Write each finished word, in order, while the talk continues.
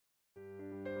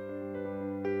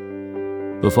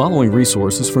The following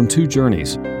resources from Two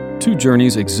Journeys. Two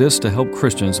Journeys exists to help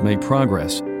Christians make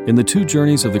progress in the two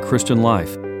journeys of the Christian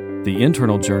life, the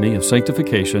internal journey of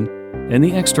sanctification and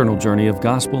the external journey of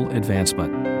gospel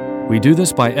advancement. We do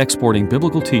this by exporting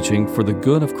biblical teaching for the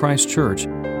good of Christ's church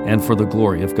and for the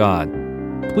glory of God.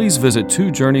 Please visit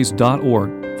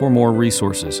twojourneys.org for more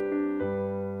resources.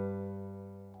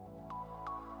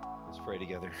 Let's pray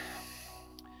together.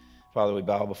 Father, we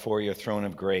bow before your throne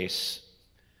of grace,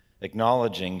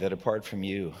 acknowledging that apart from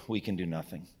you, we can do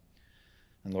nothing.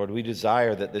 And Lord, we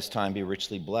desire that this time be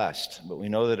richly blessed, but we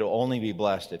know that it will only be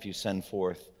blessed if you send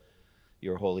forth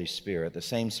your Holy Spirit, the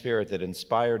same Spirit that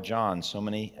inspired John so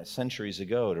many centuries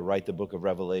ago to write the book of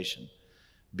Revelation.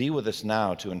 Be with us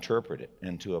now to interpret it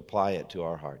and to apply it to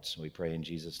our hearts. We pray in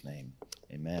Jesus' name.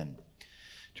 Amen.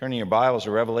 Turning your Bibles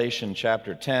to Revelation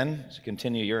chapter 10 to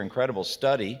continue your incredible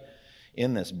study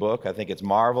in this book. I think it's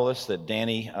marvelous that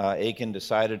Danny Akin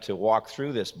decided to walk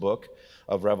through this book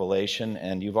of Revelation,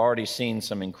 and you've already seen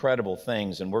some incredible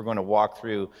things, and we're going to walk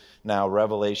through now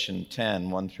Revelation 10,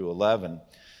 1 through 11.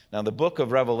 Now, the book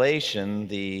of Revelation,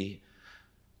 the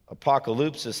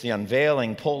apocalypse, the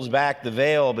unveiling, pulls back the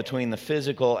veil between the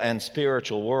physical and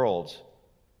spiritual world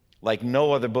like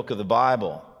no other book of the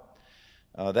Bible.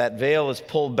 That veil is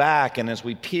pulled back, and as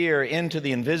we peer into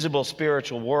the invisible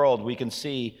spiritual world, we can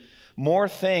see more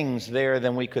things there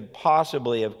than we could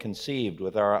possibly have conceived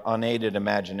with our unaided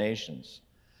imaginations.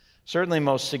 Certainly,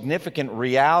 most significant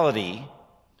reality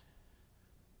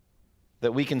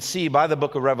that we can see by the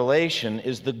book of Revelation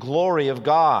is the glory of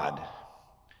God,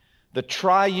 the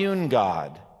triune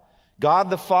God, God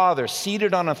the Father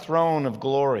seated on a throne of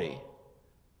glory,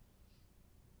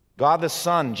 God the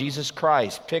Son, Jesus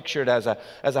Christ, pictured as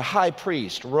a high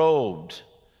priest, robed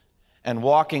and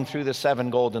walking through the seven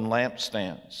golden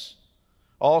lampstands.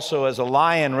 Also as a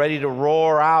lion ready to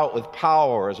roar out with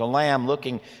power, as a lamb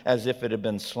looking as if it had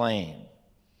been slain.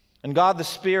 And God the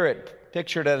Spirit,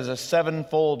 pictured as a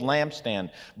sevenfold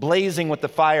lampstand, blazing with the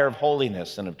fire of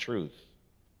holiness and of truth.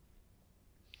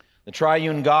 The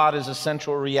triune God is a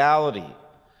central reality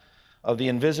of the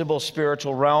invisible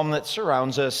spiritual realm that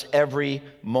surrounds us every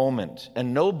moment.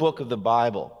 And no book of the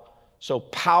Bible so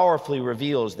powerfully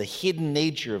reveals the hidden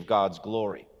nature of God's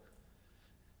glory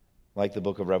like the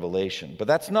book of Revelation. But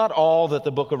that's not all that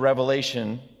the book of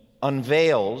Revelation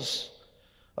unveils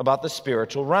about the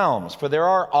spiritual realms. For there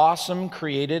are awesome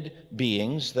created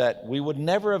beings that we would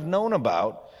never have known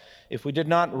about if we did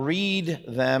not read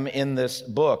them in this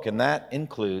book. And that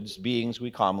includes beings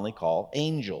we commonly call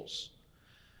angels.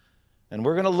 And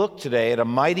we're going to look today at a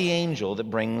mighty angel that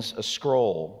brings a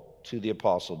scroll to the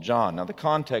Apostle John. Now the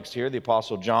context here, the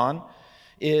Apostle John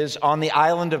is on the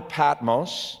island of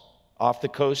Patmos, off the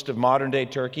coast of modern-day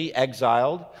Turkey,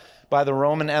 exiled by the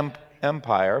Roman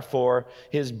Empire for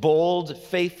his bold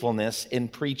faithfulness in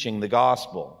preaching the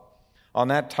gospel. On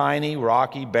that tiny,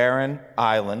 rocky, barren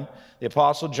island, the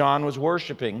Apostle John was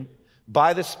worshiping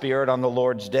by the Spirit on the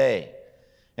Lord's day.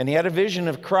 And he had a vision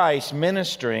of Christ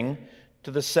ministering to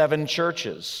the seven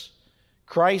churches.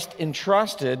 Christ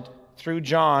entrusted, through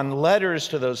John, letters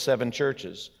to those seven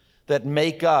churches that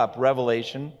make up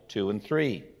Revelation 2 and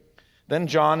 3. Then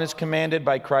John is commanded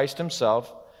by Christ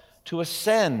himself to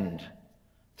ascend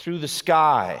through the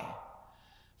sky,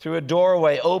 through a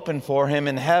doorway open for him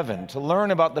in heaven, to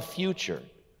learn about the future.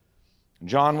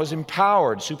 John was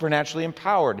empowered, supernaturally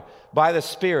empowered by the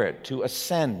Spirit to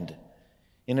ascend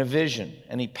in a vision.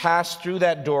 And he passed through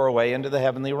that doorway into the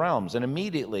heavenly realms and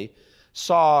immediately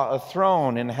saw a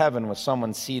throne in heaven with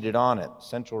someone seated on it,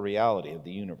 central reality of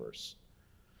the universe.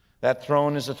 That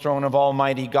throne is the throne of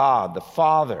Almighty God, the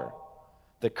Father,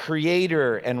 the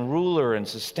creator and ruler and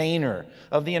sustainer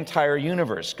of the entire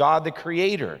universe. God, the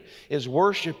creator, is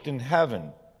worshiped in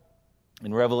heaven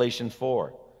in Revelation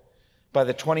 4 by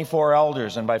the 24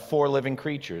 elders and by 4 living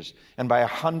creatures and by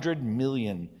 100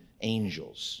 million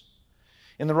angels.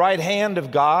 In the right hand of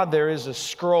God, there is a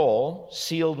scroll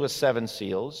sealed with 7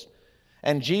 seals,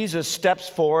 and Jesus steps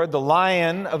forward, the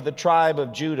Lion of the tribe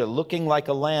of Judah, looking like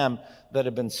a lamb that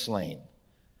had been slain.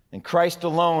 And Christ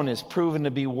alone is proven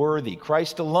to be worthy,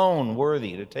 Christ alone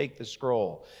worthy to take the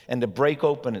scroll and to break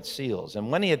open its seals. And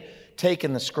when he had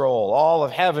taken the scroll, all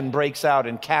of heaven breaks out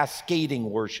in cascading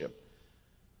worship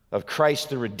of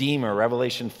Christ the Redeemer,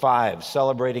 Revelation 5,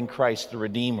 celebrating Christ the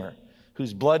Redeemer,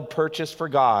 whose blood purchased for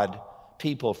God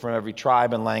people from every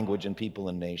tribe and language and people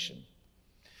and nation.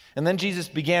 And then Jesus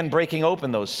began breaking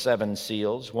open those 7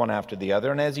 seals, one after the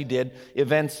other, and as he did,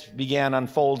 events began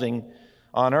unfolding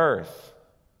on earth.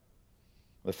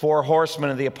 The 4 horsemen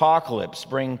of the apocalypse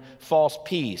bring false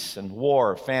peace and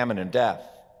war, famine and death.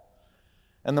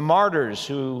 And the martyrs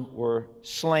who were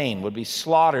slain would be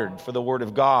slaughtered for the word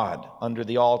of God under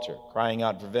the altar, crying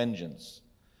out for vengeance.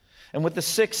 And with the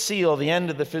sixth seal, the end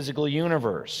of the physical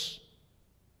universe.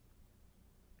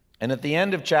 And at the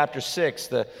end of chapter 6,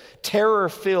 the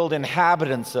terror-filled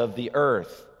inhabitants of the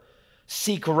earth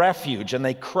seek refuge and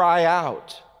they cry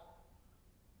out.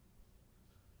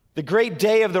 The great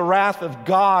day of the wrath of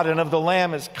God and of the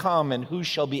Lamb has come, and who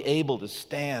shall be able to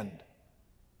stand?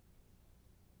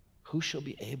 Who shall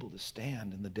be able to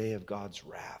stand in the day of God's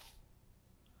wrath?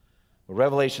 Well,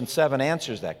 Revelation 7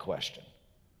 answers that question.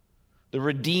 The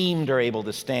redeemed are able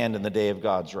to stand in the day of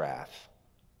God's wrath.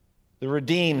 The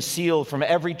redeemed, sealed from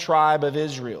every tribe of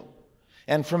Israel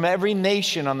and from every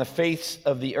nation on the face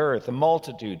of the earth, a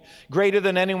multitude greater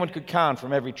than anyone could count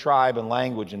from every tribe and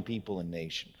language and people and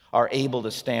nation, are able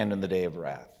to stand in the day of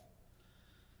wrath.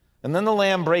 And then the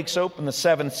Lamb breaks open the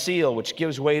seventh seal, which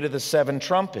gives way to the seven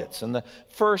trumpets. And the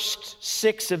first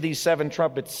 6 of these 7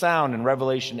 trumpets sound in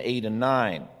Revelation 8 and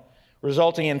 9,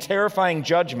 resulting in terrifying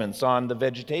judgments on the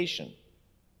vegetation,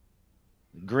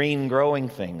 green growing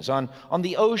things, on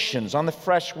the oceans, on the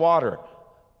fresh water,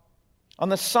 on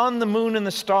the sun, the moon, and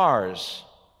the stars.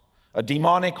 A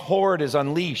demonic horde is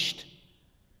unleashed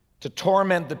to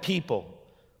torment the people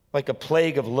like a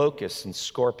plague of locusts and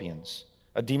scorpions.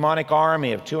 A demonic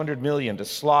army of 200 million to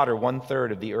slaughter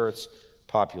 1/3 of the earth's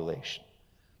population.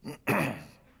 And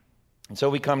so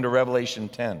we come to Revelation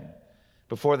 10.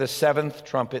 Before the 7th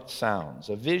trumpet sounds,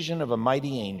 a vision of a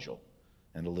mighty angel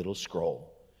and a little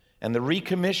scroll, and the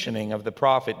recommissioning of the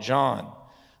prophet John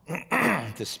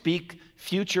to speak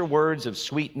future words of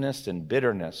sweetness and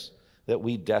bitterness that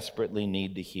we desperately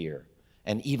need to hear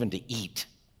and even to eat.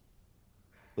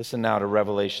 Listen now to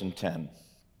Revelation 10.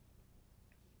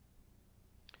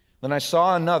 Then I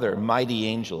saw another mighty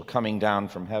angel coming down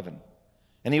from heaven,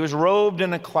 and he was robed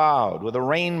in a cloud with a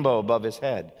rainbow above his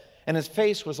head, and his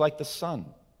face was like the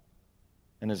sun,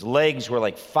 and his legs were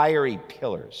like fiery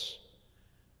pillars.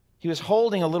 He was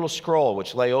holding a little scroll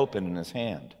which lay open in his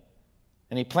hand,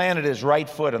 and he planted his right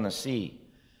foot on the sea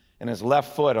and his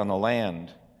left foot on the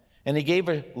land. And he gave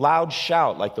a loud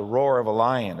shout like the roar of a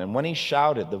lion, and when he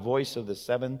shouted, the voice of the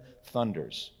 7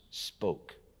 thunders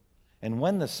spoke. And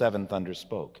when the 7 thunders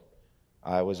spoke,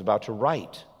 I was about to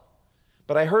write,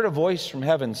 but I heard a voice from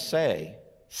heaven say,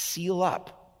 "Seal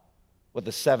up what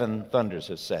the 7 thunders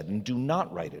have said, and do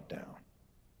not write it down."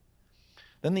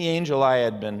 Then the angel I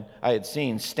had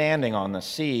seen standing on the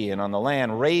sea and on the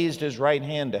land raised his right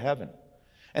hand to heaven,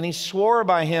 and he swore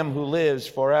by him who lives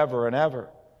forever and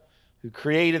ever, who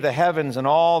created the heavens and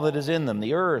all that is in them,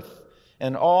 the earth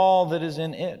and all that is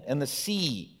in it, and the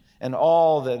sea and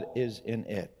all that is in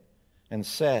it, and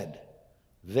said,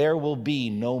 "There will be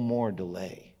no more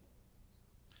delay.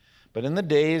 But in the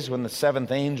days when the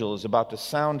 7th angel is about to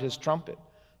sound his trumpet,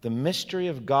 the mystery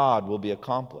of God will be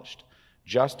accomplished,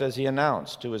 just as he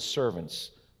announced to his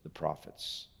servants, the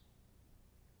prophets."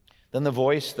 Then the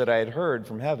voice that I had heard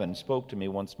from heaven spoke to me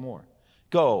once more.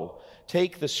 "Go,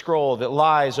 take the scroll that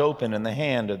lies open in the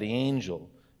hand of the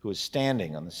angel who is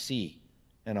standing on the sea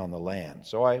and on the land."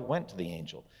 So I went to the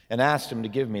angel and asked him to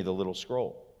give me the little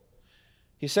scroll.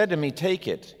 He said to me, "Take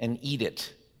it and eat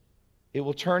it. It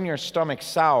will turn your stomach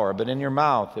sour, but in your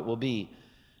mouth it will be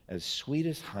as sweet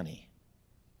as honey."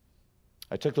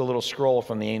 I took the little scroll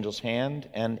from the angel's hand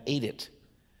and ate it.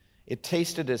 It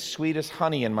tasted as sweet as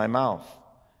honey in my mouth,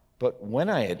 but when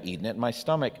I had eaten it, my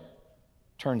stomach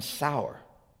turned sour.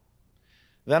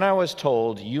 Then I was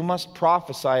told, "You must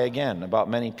prophesy again about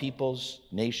many peoples,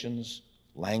 nations,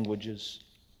 languages,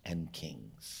 and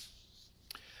kings."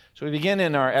 So we begin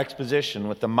in our exposition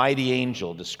with the mighty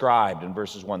angel described in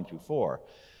verses 1 through 4.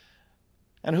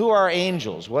 And who are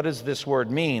angels? What does this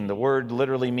word mean? The word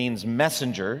literally means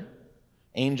messenger.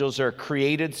 Angels are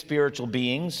created spiritual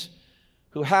beings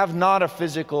who have not a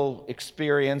physical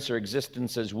experience or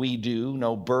existence as we do,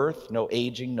 no birth, no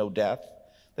aging, no death.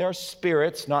 They are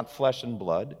spirits, not flesh and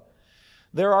blood.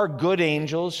 There are good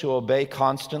angels who obey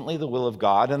constantly the will of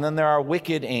God, and then there are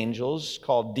wicked angels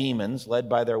called demons, led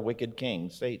by their wicked king,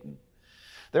 Satan.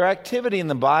 Their activity in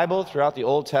the Bible throughout the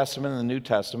Old Testament and the New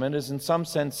Testament is in some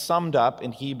sense summed up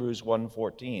in Hebrews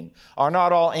 1:14. Are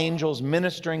not all angels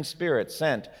ministering spirits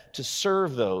sent to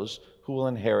serve those who will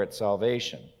inherit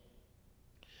salvation?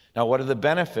 Now, what are the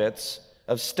benefits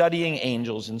of studying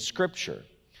angels in Scripture?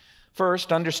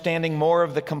 First, understanding more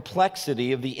of the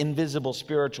complexity of the invisible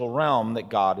spiritual realm that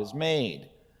God has made.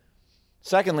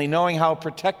 Secondly, knowing how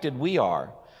protected we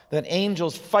are, that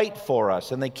angels fight for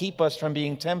us and they keep us from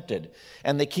being tempted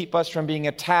and they keep us from being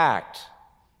attacked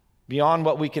beyond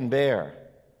what we can bear.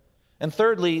 And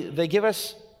thirdly, they give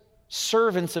us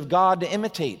servants of God to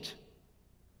imitate.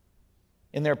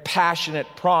 in their passionate,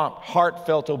 prompt,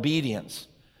 heartfelt obedience,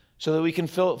 so that we can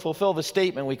fulfill the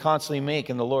statement we constantly make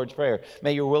in the Lord's Prayer.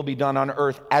 May your will be done on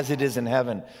earth as it is in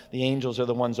heaven. The angels are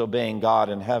the ones obeying God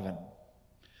in heaven.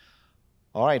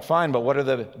 All right, fine, but what are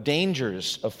the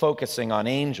dangers of focusing on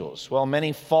angels? Well,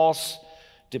 many false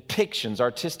depictions,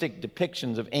 artistic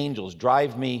depictions of angels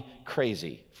drive me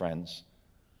crazy, friends.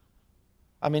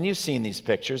 I mean, you've seen these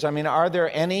pictures. I mean, are there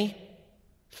any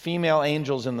female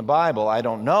angels in the Bible? I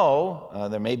don't know.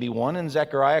 There may be one in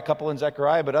Zechariah, a couple in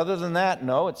Zechariah, but other than that,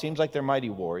 no. It seems like they're mighty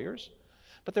warriors.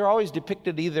 But they're always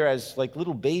depicted either as like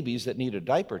little babies that need a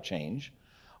diaper change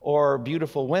or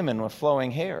beautiful women with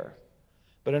flowing hair.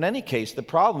 But in any case, the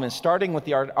problem is starting with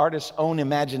the artist's own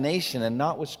imagination and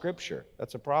not with Scripture.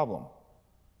 That's a problem.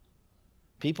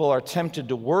 People are tempted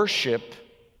to worship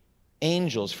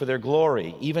angels for their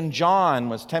glory. Even John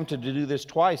was tempted to do this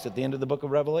twice at the end of the book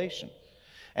of Revelation.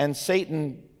 And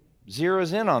Satan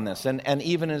zeroes in on this, and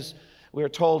even as we are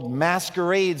told,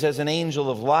 masquerades as an angel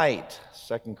of light,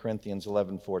 2 Corinthians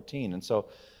 11:14. And so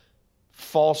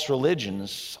false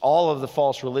religions, all of the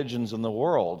false religions in the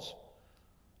world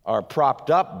are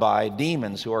propped up by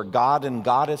demons who are God and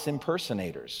goddess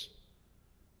impersonators,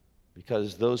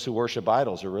 because those who worship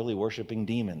idols are really worshiping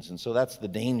demons. And so that's the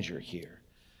danger here.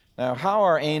 Now, how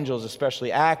are angels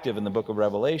especially active in the book of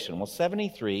Revelation? Well,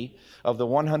 73 of the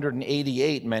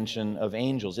 188 mention of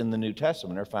angels in the New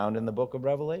Testament are found in the book of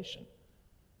Revelation.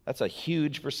 That's a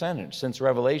huge percentage. Since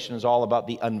Revelation is all about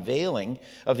the unveiling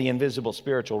of the invisible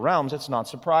spiritual realms, it's not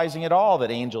surprising at all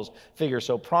that angels figure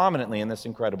so prominently in this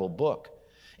incredible book.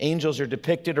 Angels are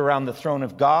depicted around the throne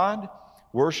of God,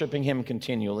 worshiping Him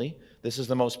continually. This is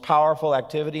the most powerful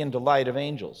activity and delight of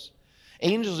angels.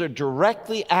 Angels are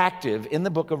directly active in the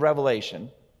book of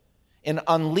Revelation in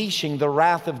unleashing the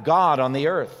wrath of God on the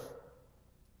earth.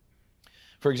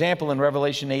 For example, in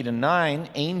Revelation 8 and 9,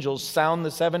 angels sound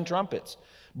the 7 trumpets,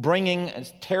 bringing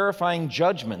terrifying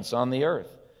judgments on the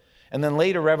earth. And then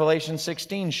later, Revelation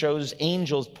 16 shows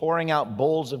angels pouring out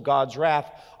bowls of God's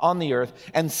wrath on the earth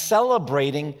and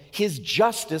celebrating His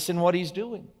justice in what He's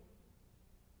doing.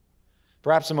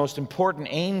 Perhaps the most important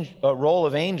role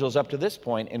of angels up to this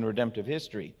point in redemptive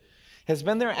history has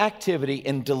been their activity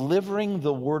in delivering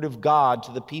the Word of God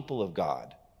to the people of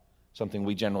God, something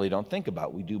we generally don't think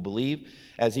about. We do believe,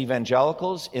 as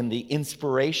evangelicals, in the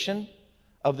inspiration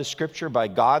of the Scripture by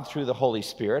God through the Holy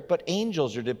Spirit, but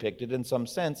angels are depicted in some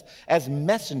sense as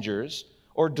messengers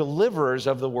or deliverers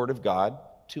of the Word of God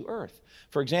to earth.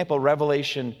 For example,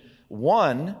 Revelation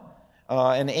 1,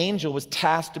 an angel was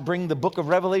tasked to bring the book of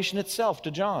Revelation itself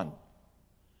to John.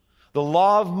 The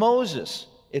law of Moses,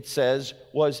 it says,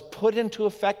 was put into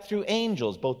effect through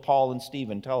angels. Both Paul and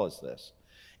Stephen tell us this.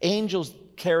 Angels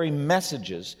carry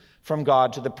messages from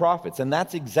God to the prophets, and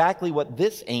that's exactly what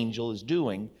this angel is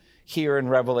doing here in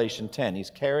Revelation 10. He's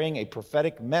carrying a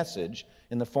prophetic message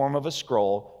in the form of a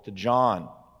scroll to John.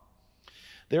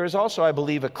 There is also, I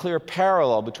believe, a clear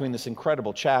parallel between this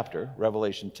incredible chapter,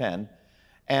 Revelation 10,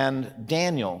 and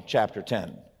Daniel chapter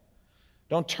 10.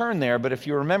 Don't turn there, but if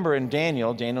you remember in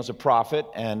Daniel, Daniel's a prophet,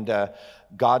 and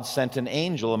God sent an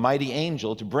angel, a mighty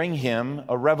angel, to bring him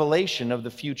a revelation of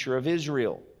the future of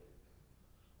Israel,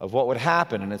 of what would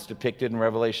happen, and it's depicted in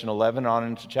Revelation 11 on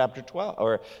into chapter 12,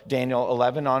 or Daniel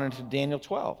 11 on into Daniel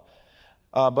 12.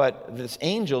 But this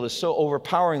angel is so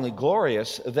overpoweringly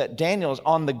glorious that Daniel is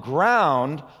on the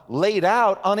ground, laid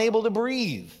out, unable to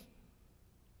breathe.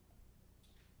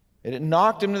 It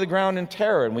knocked him to the ground in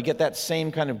terror, and we get that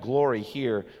same kind of glory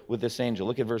here with this angel.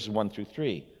 Look at verses 1 through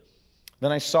 3.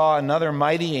 Then I saw another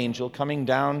mighty angel coming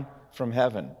down from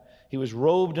heaven. He was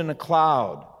robed in a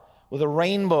cloud, with a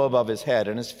rainbow above his head,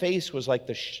 and his face was like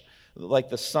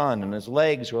the sun, and his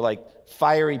legs were like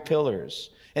fiery pillars.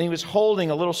 And he was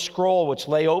holding a little scroll which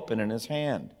lay open in his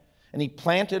hand. And he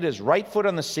planted his right foot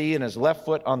on the sea and his left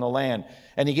foot on the land.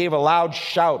 And he gave a loud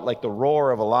shout like the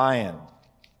roar of a lion.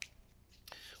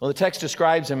 Well, the text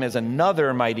describes him as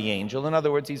another mighty angel. In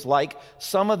other words, he's like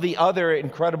some of the other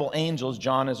incredible angels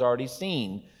John has already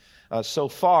seen so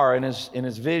far in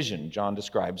his vision. John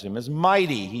describes him as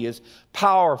mighty. He is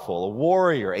powerful, a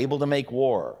warrior, able to make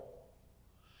war.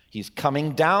 He's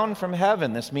coming down from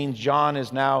heaven. This means John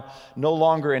is now no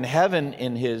longer in heaven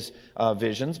in his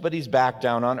visions, but he's back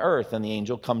down on earth, and the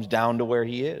angel comes down to where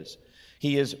he is.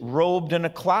 He is robed in a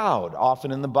cloud.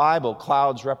 Often in the Bible,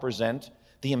 clouds represent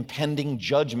the impending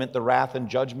judgment, the wrath and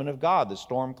judgment of God, the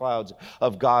storm clouds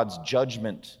of God's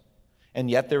judgment.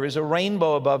 And yet there is a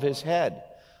rainbow above his head,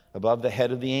 above the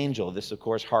head of the angel. This, of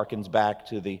course, harkens back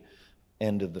to the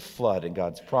end of the flood and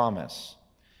God's promise.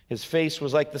 His face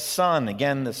was like the sun.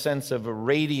 Again, the sense of a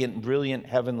radiant, brilliant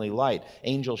heavenly light.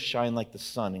 Angels shine like the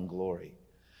sun in glory.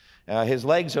 His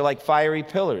legs are like fiery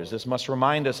pillars. This must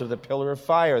remind us of the pillar of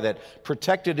fire that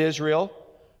protected Israel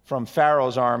from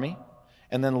Pharaoh's army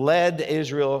and then led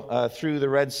Israel through the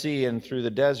Red Sea and through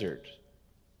the desert.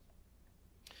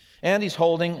 And he's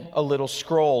holding a little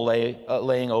scroll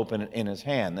laying open in his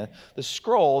hand. The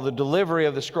scroll, the delivery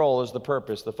of the scroll, is the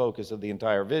purpose, the focus of the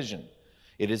entire vision.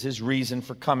 It is his reason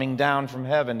for coming down from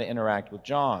heaven to interact with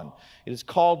John. It is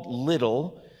called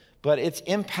little, but its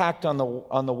impact on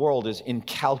the world is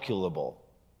incalculable.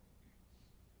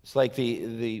 It's like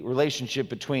the relationship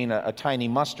between a tiny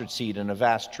mustard seed and a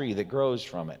vast tree that grows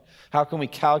from it. How can we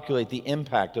calculate the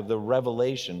impact of the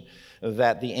revelation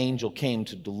that the angel came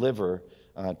to deliver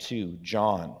to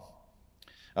John?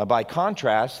 By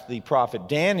contrast, the prophet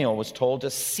Daniel was told to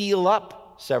seal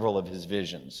up several of his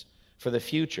visions for the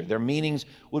future. Their meanings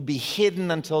would be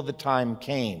hidden until the time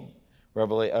came.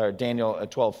 Daniel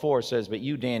 12:4 says, "But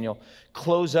you, Daniel,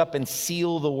 close up and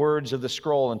seal the words of the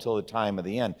scroll until the time of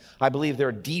the end." I believe there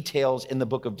are details in the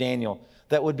book of Daniel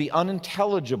that would be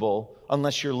unintelligible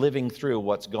unless you're living through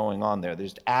what's going on there.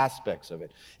 There's aspects of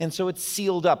it. And so it's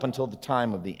sealed up until the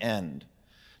time of the end.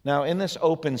 Now, in this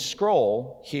open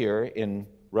scroll here in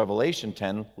Revelation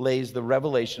 10 lays the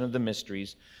revelation of the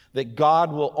mysteries that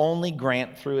God will only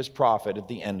grant through his prophet at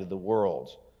the end of the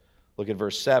world. Look at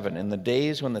verse 7. "In the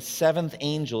days when the seventh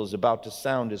angel is about to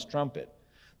sound his trumpet,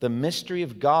 the mystery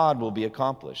of God will be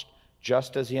accomplished,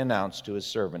 just as he announced to his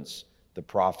servants, the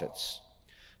prophets."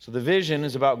 So the vision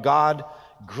is about God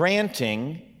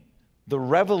granting the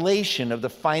revelation of the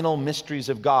final mysteries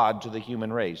of God to the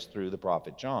human race through the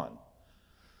prophet John.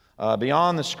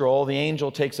 Beyond the scroll, the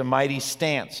angel takes a mighty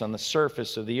stance on the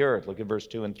surface of the earth. Look at verse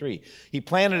 2 and 3. "He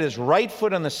planted his right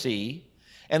foot on the sea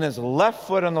and his left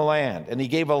foot on the land, and he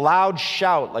gave a loud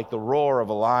shout like the roar of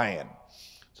a lion."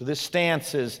 So this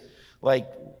stance is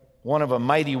like one of a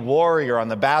mighty warrior on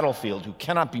the battlefield who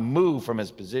cannot be moved from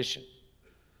his position.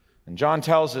 And John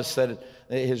tells us that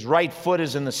his right foot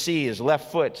is in the sea, his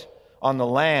left foot on the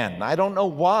land. I don't know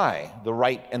why the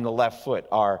right and the left foot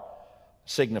are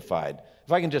signified.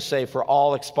 If I can just say, for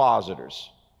all expositors,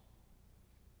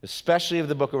 especially of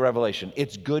the book of Revelation,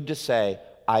 it's good to say,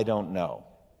 "I don't know."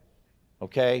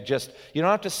 Okay? You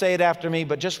don't have to say it after me,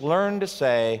 but just learn to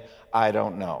say, "I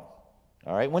don't know."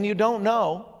 All right? When you don't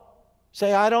know,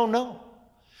 say, "I don't know."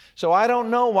 So I don't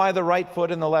know why the right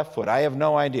foot and the left foot. I have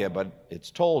no idea, but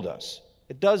it's told us.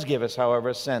 It does give us, however,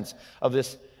 a sense of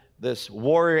this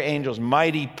warrior angel's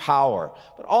mighty power,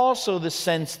 but also the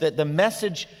sense that the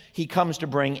message he comes to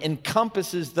bring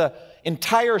encompasses the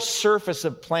entire surface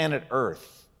of planet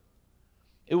Earth.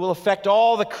 It will affect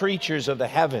all the creatures of the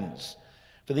heavens.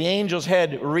 For the angel's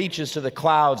head reaches to the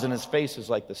clouds and his face is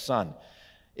like the sun.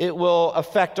 It will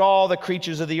affect all the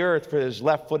creatures of the earth, for his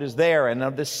left foot is there, and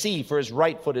of the sea, for his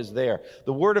right foot is there.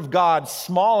 The word of God,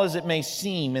 small as it may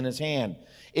seem in his hand,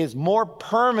 is more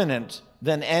permanent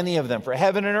than any of them. For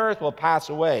heaven and earth will pass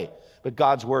away, but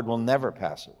God's word will never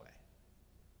pass away.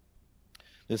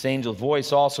 This angel's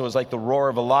voice also is like the roar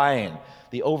of a lion,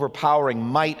 the overpowering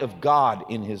might of God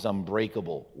in his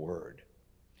unbreakable word.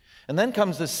 And then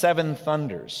comes the seven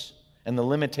thunders and the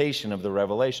limitation of the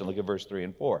revelation. Look at verse 3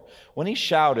 and 4. "When he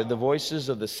shouted, the voices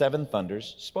of the seven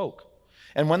thunders spoke.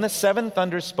 And when the seven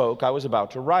thunders spoke, I was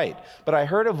about to write. But I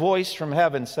heard a voice from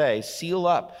heaven say, 'Seal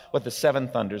up what the seven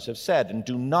thunders have said, and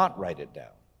do not write it down.'"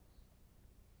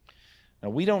 Now,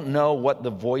 we don't know what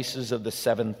the voices of the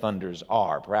seven thunders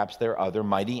are. Perhaps they're other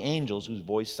mighty angels whose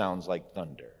voice sounds like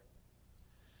thunder.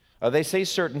 They say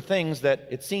certain things that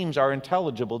it seems are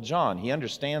intelligible to John. He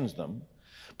understands them,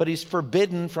 but he's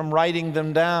forbidden from writing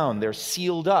them down. They're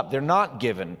sealed up. They're not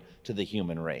given to the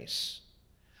human race.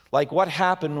 Like what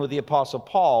happened with the Apostle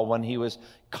Paul when he was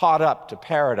caught up to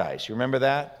paradise. You remember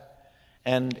that?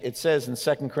 And it says in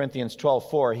 2 Corinthians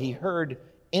 12:4, he heard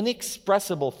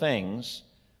inexpressible things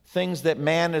that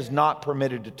man is not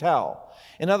permitted to tell.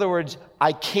 In other words,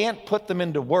 I can't put them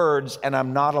into words, and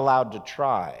I'm not allowed to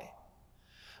try.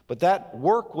 But that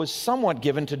work was somewhat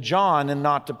given to John and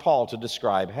not to Paul to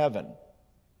describe heaven.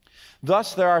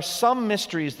 Thus, there are some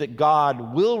mysteries that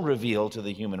God will reveal to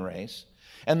the human race,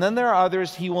 and then there are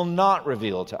others he will not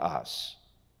reveal to us.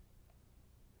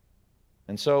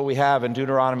 And so we have in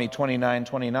Deuteronomy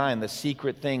 29:29, the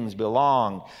secret things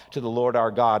belong to the Lord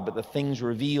our God, but the things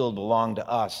revealed belong to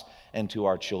us and to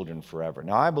our children forever.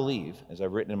 Now I believe, as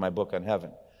I've written in my book on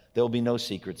heaven, there will be no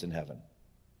secrets in heaven.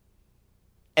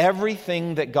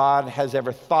 Everything that God has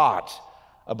ever thought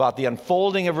about the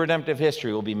unfolding of redemptive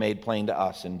history will be made plain to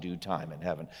us in due time in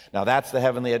heaven. Now that's the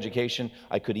heavenly education.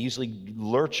 I could easily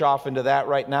lurch off into that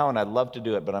right now, and I'd love to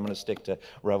do it, but I'm going to stick to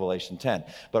Revelation 10.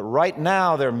 But right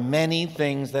now, there are many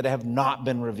things that have not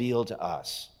been revealed to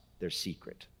us. They're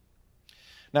secret.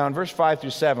 Now, in verse 5 through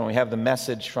 7, we have the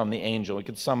message from the angel. We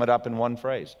could sum it up in one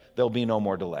phrase. There'll be no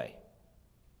more delay.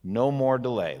 No more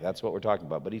delay. That's what we're talking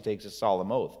about. But he takes a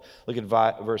solemn oath. Look at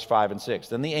verse 5 and 6.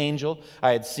 Then the angel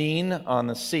I had seen on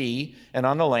the sea and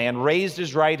on the land raised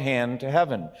his right hand to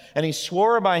heaven. And he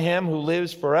swore by him who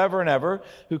lives forever and ever,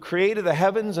 who created the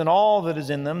heavens and all that is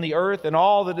in them, the earth and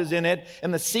all that is in it,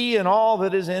 and the sea and all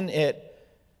that is in it,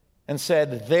 and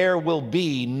said, there will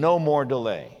be no more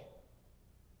delay.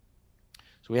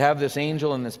 So we have this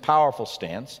angel in this powerful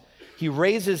stance. He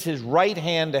raises his right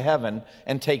hand to heaven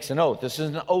and takes an oath. This is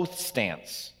an oath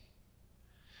stance.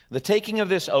 The taking of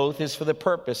this oath is for the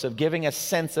purpose of giving a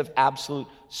sense of absolute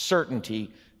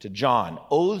certainty to John.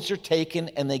 Oaths are taken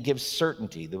and they give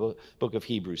certainty. The book of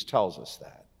Hebrews tells us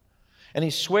that. And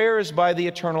he swears by the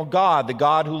eternal God, the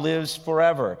God who lives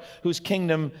forever, whose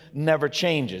kingdom never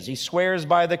changes. He swears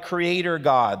by the Creator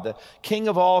God, the King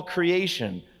of all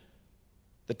creation.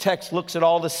 The text looks at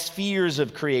all the spheres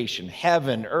of creation,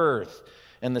 heaven, earth,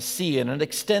 and the sea, and it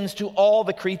extends to all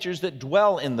the creatures that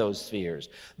dwell in those spheres.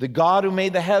 The God who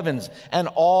made the heavens and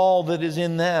all that is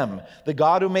in them. The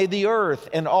God who made the earth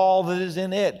and all that is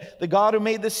in it. The God who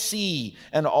made the sea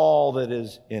and all that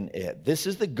is in it. This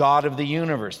is the God of the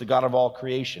universe, the God of all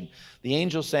creation. The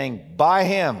angel saying, by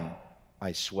him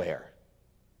I swear.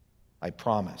 I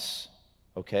promise.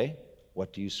 Okay,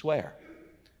 what do you swear?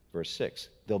 Verse 6,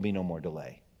 there'll be no more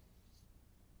delay.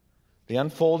 The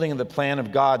unfolding of the plan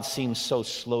of God seems so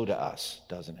slow to us,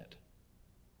 doesn't it?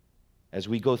 As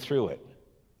we go through it,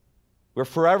 we're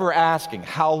forever asking,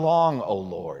 how long, O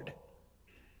Lord?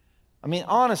 I mean,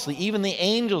 honestly, even the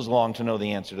angels long to know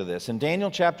the answer to this. In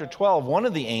Daniel chapter 12, one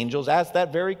of the angels asked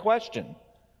that very question.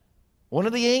 One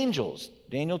of the angels,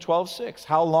 Daniel 12:6,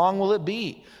 how long will it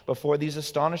be before these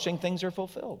astonishing things are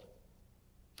fulfilled?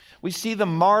 We see the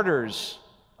martyrs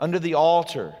under the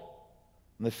altar,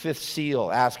 in the fifth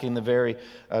seal, asking the very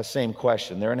same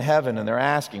question. They're in heaven and they're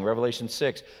asking, Revelation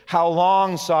 6, how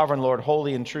long, sovereign Lord,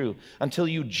 holy and true, until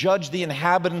you judge the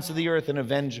inhabitants of the earth and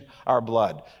avenge our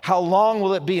blood? How long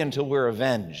will it be until we're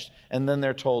avenged? And then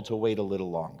they're told to wait a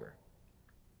little longer.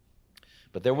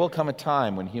 But there will come a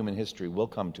time when human history will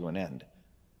come to an end,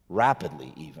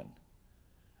 rapidly even.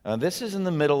 This is in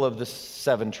the middle of the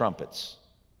seven trumpets.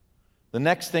 The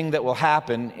next thing that will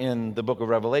happen in the book of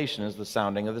Revelation is the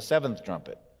sounding of the seventh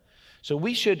trumpet. So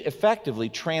we should effectively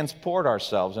transport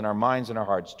ourselves in our minds and our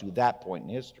hearts to that point in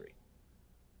history.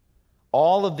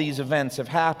 All of these events have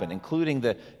happened, including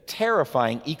the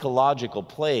terrifying ecological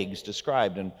plagues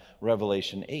described in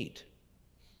Revelation 8.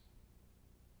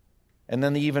 And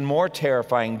then the even more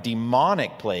terrifying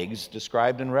demonic plagues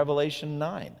described in Revelation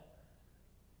 9.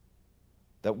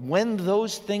 That when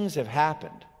those things have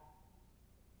happened,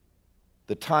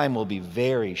 the time will be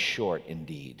very short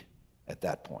indeed at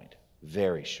that point.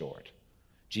 Very short.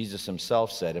 Jesus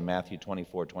himself said in Matthew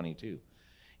 24:22,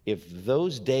 if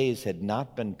those days had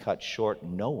not been cut short,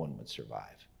 no one would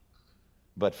survive.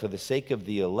 But for the sake of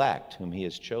the elect whom he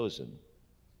has chosen,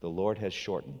 the Lord has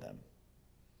shortened them.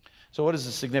 So what is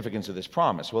the significance of this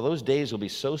promise? Well, those days will be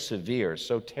so severe,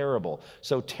 so terrible,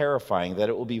 so terrifying that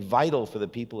it will be vital for the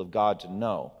people of God to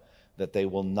know that they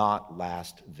will not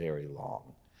last very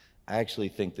long. I actually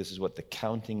think this is what the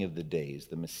counting of the days,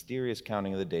 the mysterious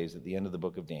counting of the days at the end of the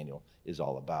book of Daniel is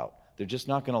all about. They're just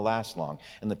not going to last long,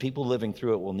 and the people living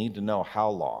through it will need to know how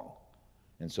long.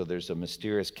 And so there's a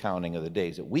mysterious counting of the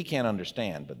days that we can't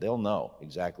understand, but they'll know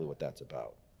exactly what that's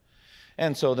about.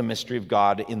 And so the mystery of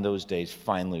God in those days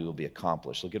finally will be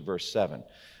accomplished. Look at verse 7.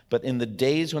 But in the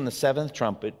days when the seventh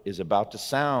trumpet is about to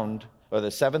sound, or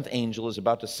the seventh angel is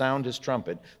about to sound his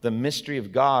trumpet, the mystery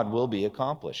of God will be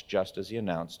accomplished, just as he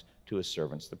announced to his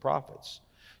servants, the prophets.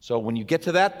 So when you get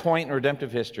to that point in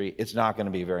redemptive history, it's not going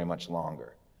to be very much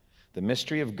longer. The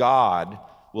mystery of God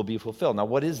will be fulfilled. Now,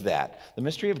 what is that? The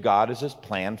mystery of God is his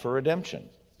plan for redemption.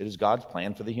 It is God's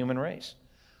plan for the human race.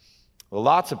 Well,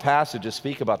 lots of passages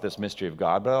speak about this mystery of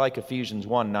God, but I like Ephesians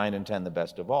 1, 9 and 10 the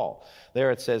best of all.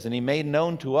 There it says, and he made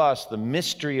known to us the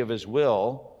mystery of his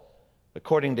will,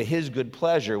 according to his good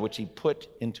pleasure, which he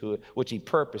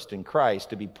purposed in Christ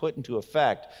to be put into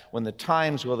effect when the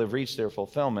times will have reached their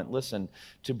fulfillment. Listen,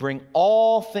 to bring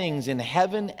all things in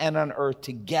heaven and on earth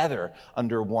together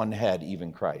under one head,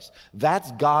 even Christ.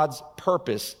 That's God's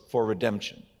purpose for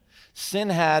redemption. Sin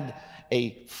had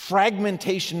a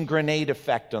fragmentation grenade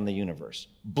effect on the universe,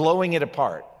 blowing it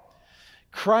apart.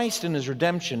 Christ in his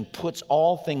redemption puts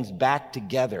all things back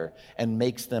together and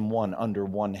makes them one under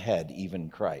one head, even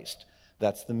Christ.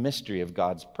 That's the mystery of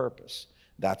God's purpose.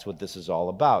 That's what this is all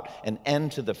about. An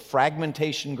end to the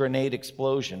fragmentation grenade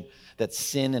explosion that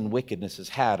sin and wickedness has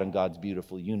had on God's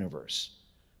beautiful universe.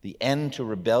 the end to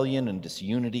rebellion and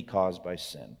disunity caused by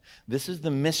sin. This is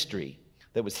the mystery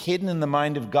that was hidden in the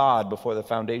mind of God before the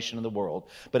foundation of the world,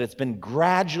 but it's been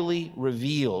gradually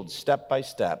revealed step by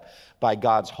step by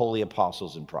God's holy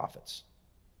apostles and prophets.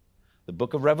 The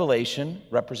book of Revelation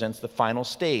represents the final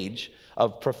stage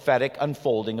of prophetic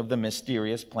unfolding of the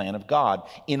mysterious plan of God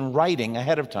in writing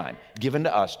ahead of time, given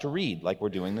to us to read, like we're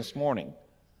doing this morning.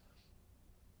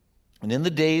 And in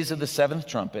the days of the seventh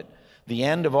trumpet, the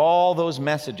end of all those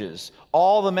messages,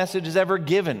 all the messages ever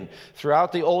given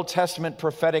throughout the Old Testament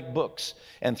prophetic books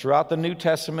and throughout the New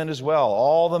Testament as well,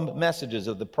 all the messages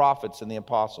of the prophets and the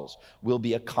apostles will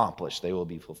be accomplished. They will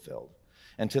be fulfilled.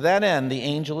 And to that end, the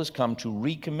angel has come to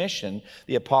recommission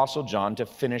the Apostle John to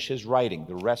finish his writing,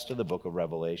 the rest of the book of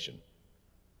Revelation.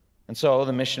 And so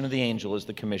the mission of the angel is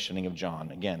the commissioning of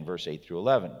John. Again, verse 8 through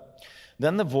 11.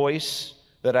 Then the voice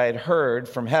that I had heard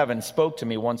from heaven spoke to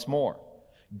me once more.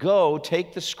 Go,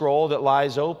 take the scroll that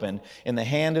lies open in the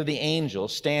hand of the angel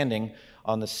standing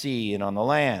on the sea and on the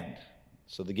land.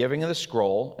 So the giving of the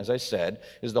scroll, as I said,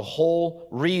 is the whole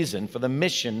reason for the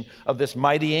mission of this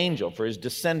mighty angel, for his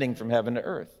descending from heaven to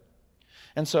earth.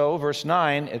 And so, verse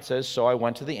 9, it says, So I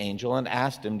went to the angel and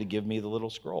asked him to give me the little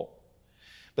scroll.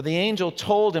 But the angel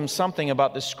told him something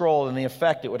about the scroll and the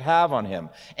effect it would have on him,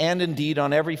 and indeed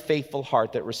on every faithful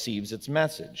heart that receives its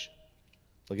message.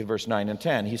 Look at verse 9 and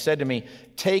 10. He said to me,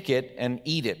 Take it and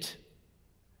eat it.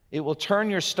 It will turn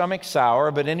your stomach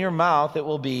sour, but in your mouth it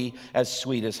will be as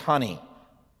sweet as honey.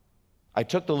 I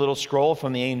took the little scroll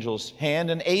from the angel's hand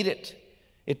and ate it.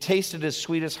 It tasted as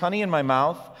sweet as honey in my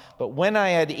mouth, but when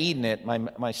I had eaten it,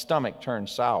 my stomach turned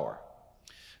sour.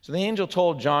 So the angel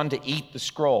told John to eat the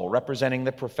scroll, representing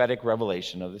the prophetic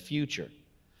revelation of the future.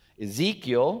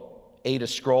 Ezekiel ate a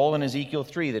scroll in Ezekiel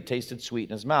 3 that tasted sweet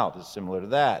in his mouth. It's similar to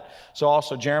that. So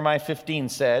also Jeremiah 15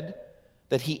 said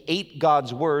that he ate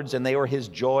God's words and they were his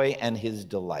joy and his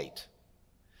delight.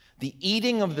 The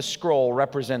eating of the scroll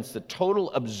represents the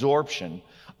total absorption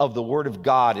of the word of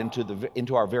God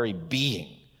into our very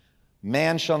being.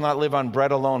 Man shall not live on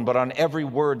bread alone, but on every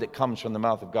word that comes from the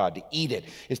mouth of God. To eat it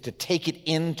is to take it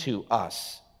into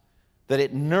us, that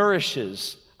it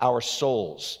nourishes our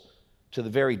souls to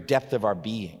the very depth of our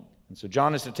being. And so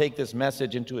John is to take this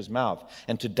message into his mouth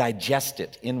and to digest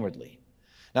it inwardly.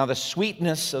 Now, the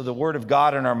sweetness of the word of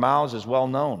God in our mouths is well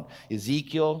known.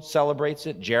 Ezekiel celebrates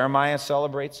it. Jeremiah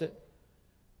celebrates it.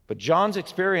 But John's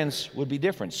experience would be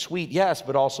different. Sweet, yes,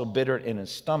 but also bitter in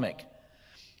his stomach.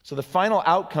 So the final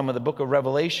outcome of the book of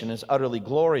Revelation is utterly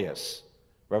glorious.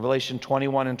 Revelation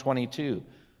 21 and 22.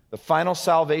 The final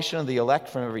salvation of the elect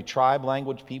from every tribe,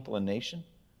 language, people, and nation.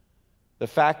 The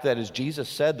fact that, as Jesus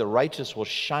said, the righteous will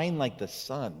shine like the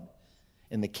sun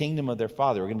in the kingdom of their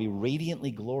Father. We're going to be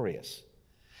radiantly glorious.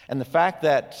 And the fact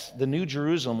that the New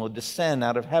Jerusalem will descend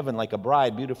out of heaven like a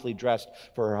bride beautifully dressed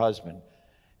for her husband.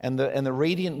 And the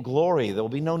radiant glory, there will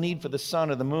be no need for the sun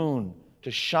or the moon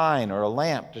to shine or a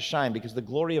lamp to shine, because the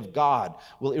glory of God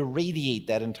will irradiate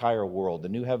that entire world, the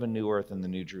new heaven, new earth, and the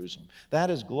New Jerusalem. That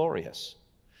is glorious.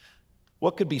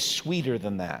 What could be sweeter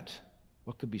than that?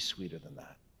 What could be sweeter than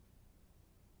that?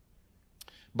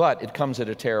 But it comes at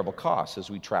a terrible cost as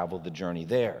we travel the journey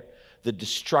there. The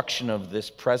destruction of this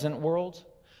present world,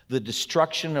 the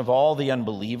destruction of all the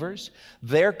unbelievers,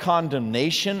 their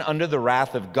condemnation under the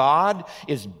wrath of God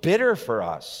is bitter for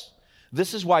us.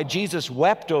 This is why Jesus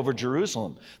wept over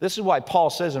Jerusalem. This is why Paul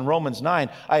says in Romans 9,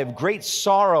 I have great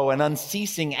sorrow and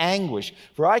unceasing anguish,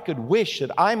 for I could wish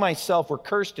that I myself were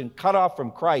cursed and cut off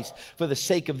from Christ for the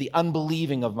sake of the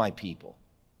unbelieving of my people,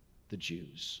 the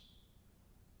Jews.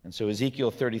 And so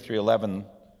Ezekiel 33:11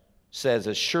 says,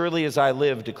 As surely as I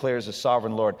live, declares the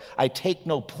sovereign Lord, I take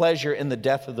no pleasure in the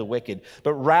death of the wicked,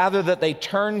 but rather that they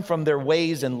turn from their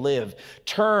ways and live.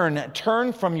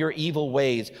 Turn from your evil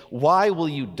ways. Why will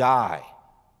you die,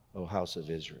 O house of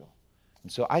Israel?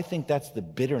 And so I think that's the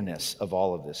bitterness of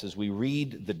all of this as we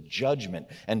read the judgment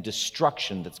and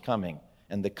destruction that's coming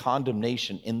and the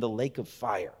condemnation in the lake of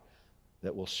fire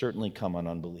that will certainly come on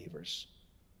unbelievers.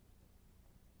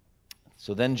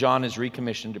 So then John is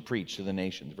recommissioned to preach to the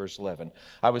nations. Verse 11,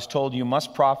 I was told you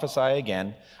must prophesy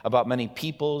again about many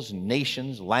peoples,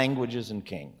 nations, languages, and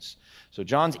kings. So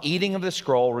John's eating of the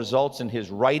scroll results in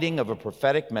his writing of a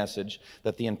prophetic message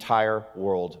that the entire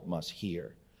world must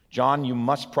hear. John, you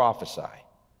must prophesy.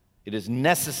 It is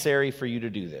necessary for you to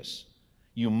do this.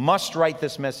 You must write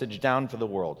this message down for the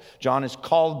world. John is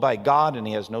called by God, and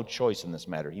he has no choice in this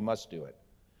matter. He must do it.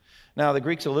 Now, the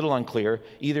Greek's a little unclear.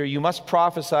 Either you must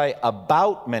prophesy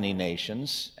about many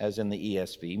nations, as in the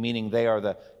ESV, meaning they are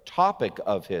the topic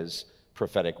of his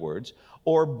prophetic words,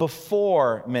 or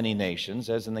before many nations,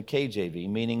 as in the KJV,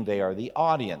 meaning they are the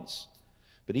audience.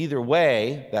 But either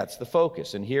way, that's the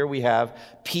focus. And here we have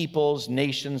peoples,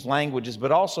 nations, languages,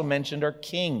 but also mentioned are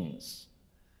kings.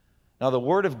 Now, the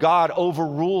word of God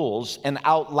overrules and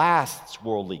outlasts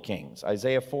worldly kings.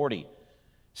 Isaiah 40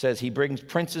 says he brings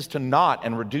princes to naught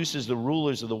and reduces the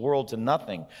rulers of the world to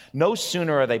nothing. No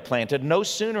sooner are they planted, no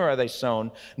sooner are they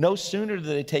sown, no sooner do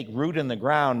they take root in the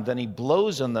ground than he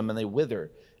blows on them and they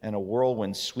wither, and a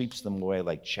whirlwind sweeps them away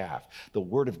like chaff. The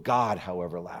word of God,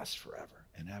 however, lasts forever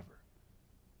and ever.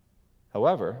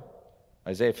 However,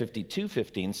 Isaiah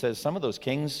 52:15 says some of those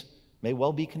kings may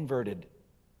well be converted.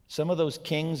 Some of those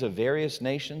kings of various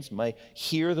nations may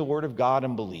hear the word of God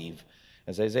and believe.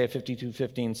 As Isaiah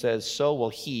 52:15 says, so will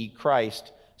he,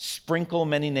 Christ, sprinkle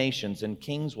many nations, and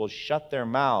kings will shut their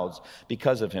mouths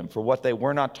because of him. For what they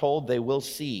were not told, they will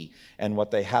see, and what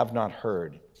they have not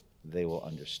heard, they will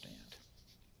understand.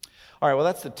 All right, well,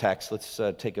 that's the text. Let's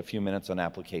take a few minutes on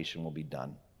application. We'll be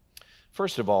done.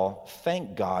 First of all,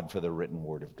 thank God for the written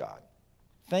word of God.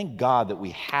 Thank God that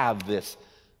we have this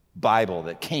Bible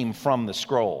that came from the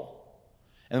scroll.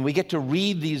 And we get to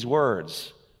read these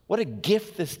words. What a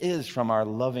gift this is from our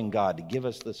loving God to give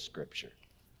us this scripture.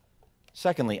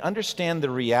 Secondly, understand the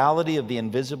reality of the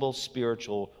invisible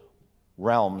spiritual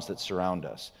realms that surround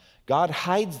us. God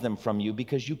hides them from you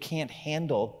because you can't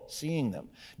handle seeing them.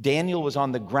 Daniel was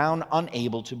on the ground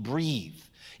unable to breathe.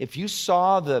 If you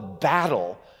saw the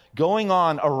battle going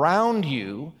on around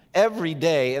you every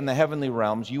day in the heavenly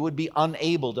realms, you would be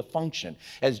unable to function.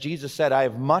 As Jesus said, I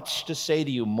have much to say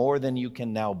to you, more than you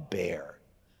can now bear.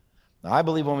 Now, I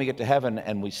believe when we get to heaven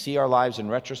and we see our lives in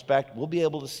retrospect, we'll be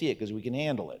able to see it because we can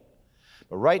handle it.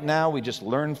 But right now, we just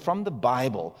learn from the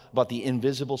Bible about the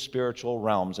invisible spiritual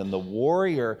realms and the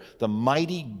warrior, the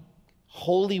mighty,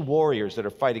 holy warriors that are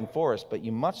fighting for us. But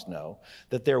you must know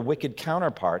that their wicked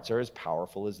counterparts are as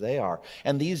powerful as they are.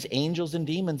 And these angels and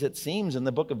demons, it seems, in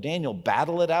the book of Daniel,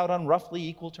 battle it out on roughly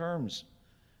equal terms.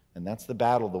 And that's the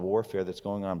battle, the warfare that's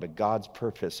going on. But God's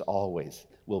purpose always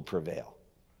will prevail.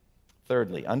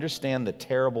 Thirdly, understand the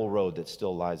terrible road that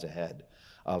still lies ahead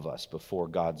of us before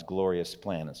God's glorious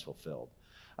plan is fulfilled.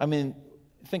 I mean,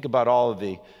 think about all of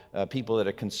the people that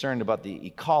are concerned about the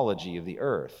ecology of the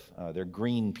earth. They're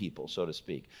green people, so to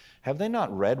speak. Have they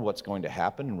not read what's going to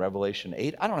happen in Revelation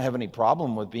 8? I don't have any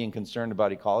problem with being concerned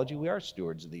about ecology. We are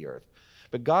stewards of the earth.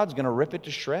 But God's going to rip it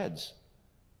to shreds.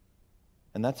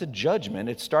 And that's a judgment.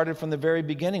 It started from the very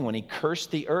beginning when he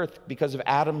cursed the earth because of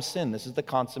Adam's sin. This is the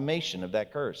consummation of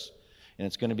that curse. And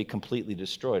it's going to be completely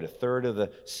destroyed. A third of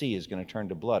the sea is going to turn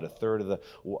to blood. A third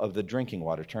of the drinking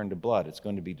water turn to blood. It's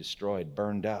going to be destroyed,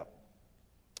 burned up.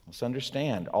 Let's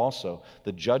understand also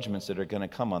the judgments that are going to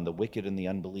come on the wicked and the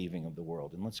unbelieving of the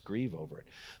world. And let's grieve over it.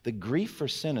 The grief for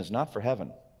sin is not for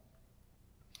heaven.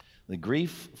 The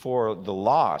grief for the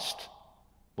lost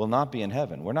will not be in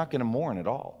heaven. We're not going to mourn at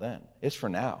all then. It's for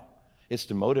now. It's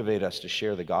to motivate us to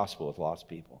share the gospel with lost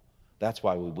people. That's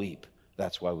why we weep.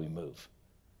 That's why we move.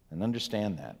 And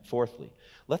understand that. Fourthly,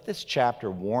 let this chapter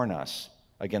warn us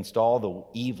against all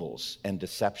the evils and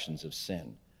deceptions of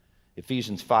sin.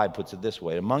 Ephesians 5 puts it this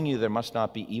way: among you there must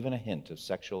not be even a hint of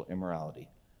sexual immorality,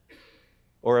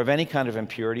 or of any kind of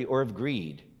impurity, or of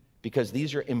greed, because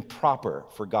these are improper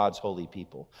for God's holy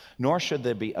people. Nor should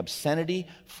there be obscenity,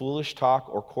 foolish talk,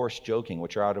 or coarse joking,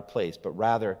 which are out of place, but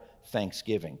rather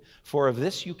thanksgiving. For of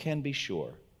this you can be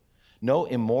sure: no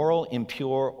immoral,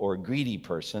 impure, or greedy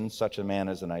person, such a man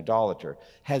as an idolater,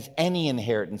 has any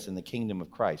inheritance in the kingdom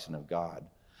of Christ and of God.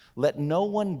 Let no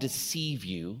one deceive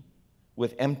you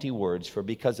with empty words, for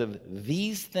because of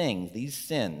these things, these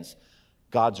sins,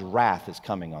 God's wrath is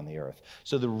coming on the earth.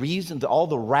 So the reason that all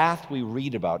the wrath we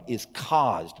read about is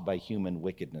caused by human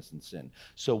wickedness and sin.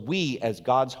 So we, as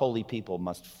God's holy people,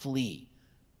 must flee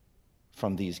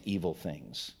from these evil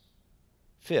things.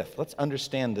 Fifth, let's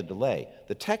understand the delay.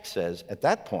 The text says at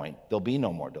that point, there'll be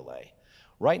no more delay.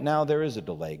 Right now, there is a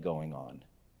delay going on.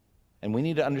 And we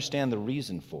need to understand the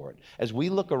reason for it. As we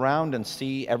look around and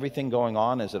see everything going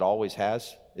on as it always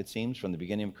has, it seems, from the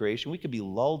beginning of creation, we could be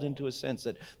lulled into a sense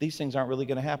that these things aren't really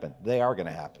going to happen. They are going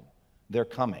to happen. They're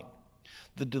coming.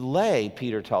 The delay,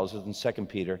 Peter tells us in 2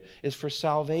 Peter, is for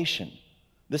salvation.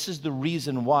 This is the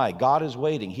reason why God is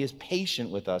waiting. He is patient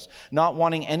with us, not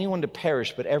wanting anyone to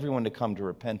perish, but everyone to come to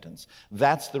repentance.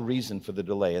 That's the reason for the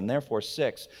delay. And therefore,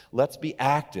 6, let's be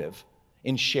active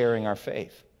in sharing our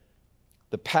faith.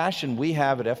 The passion we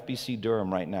have at FBC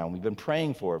Durham right now, and we've been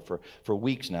praying for it for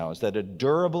weeks now, is that a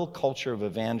durable culture of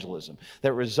evangelism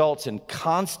that results in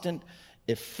constant,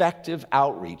 effective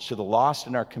outreach to the lost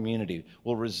in our community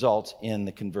will result in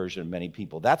the conversion of many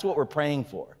people. That's what we're praying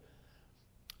for.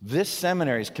 This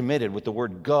seminary is committed with the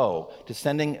word go to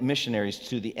sending missionaries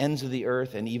to the ends of the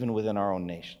earth and even within our own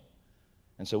nation.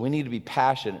 And so we need to be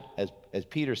passionate, as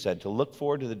Peter said, to look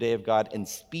forward to the day of God and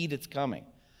speed its coming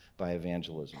by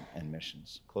evangelism and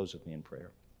missions. Close with me in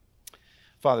prayer.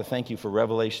 Father, thank you for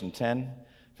Revelation 10.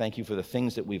 Thank you for the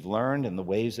things that we've learned and the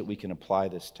ways that we can apply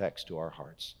this text to our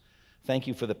hearts. Thank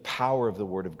you for the power of the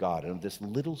Word of God and of this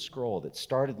little scroll that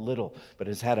started little but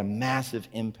has had a massive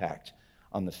impact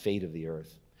on the fate of the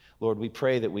earth. Lord, we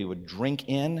pray that we would drink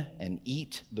in and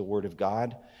eat the Word of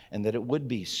God, and that it would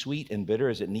be sweet and bitter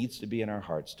as it needs to be in our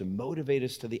hearts to motivate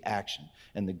us to the action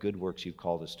and the good works you've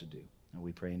called us to do. And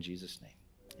we pray in Jesus' name.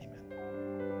 Amen.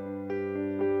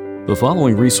 The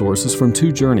following resource is from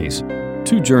Two Journeys.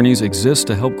 Two Journeys exists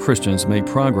to help Christians make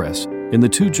progress in the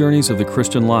two journeys of the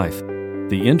Christian life,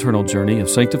 the internal journey of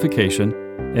sanctification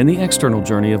and the external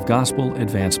journey of gospel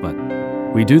advancement.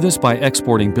 We do this by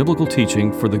exporting biblical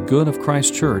teaching for the good of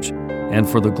Christ's church and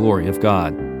for the glory of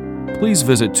God. Please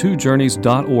visit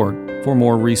twojourneys.org for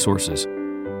more resources.